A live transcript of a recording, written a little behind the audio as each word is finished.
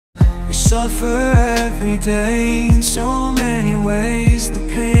suffer every day in so many ways. The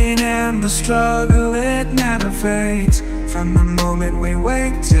pain and the struggle, it never fades. From the moment we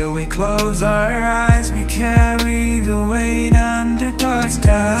wake till we close our eyes, we carry the weight under dark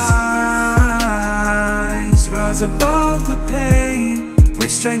skies. Rise above the pain, with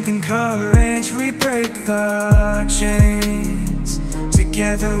strength and courage we break the chains.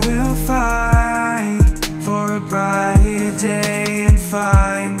 Together we'll fight for a brighter day and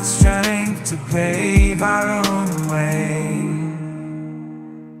find the strength to pave our own way.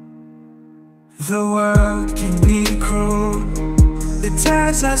 The world can be cruel, it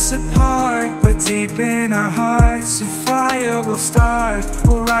tears us apart, but deep in our hearts a fire will start.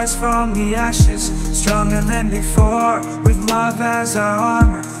 We'll rise from the ashes, stronger than before. With love as our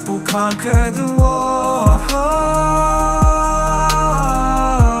armor, we'll conquer the war.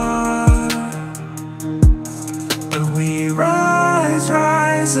 But we rise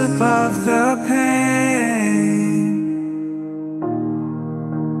above the pain.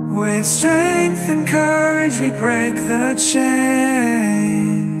 With strength and courage we break the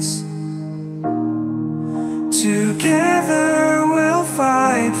chains. Together we'll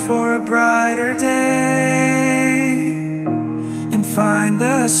fight for a brighter day and find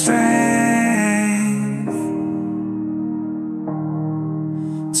the strength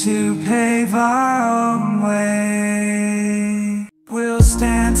to pave our own way. We'll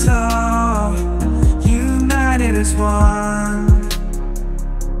stand tall, united as one.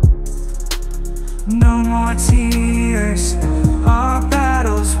 No more tears, our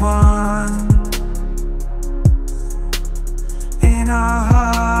battle's won. In our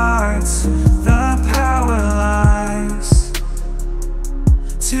hearts, the power lies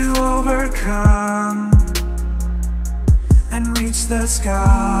to overcome and reach the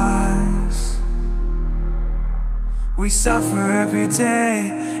skies. We suffer every day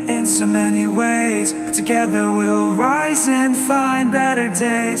in so many ways, but together we'll rise and find better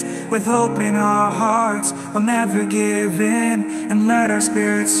days. With hope in our hearts, we'll never give in, and let our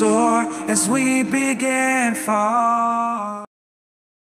spirits soar as we begin fall.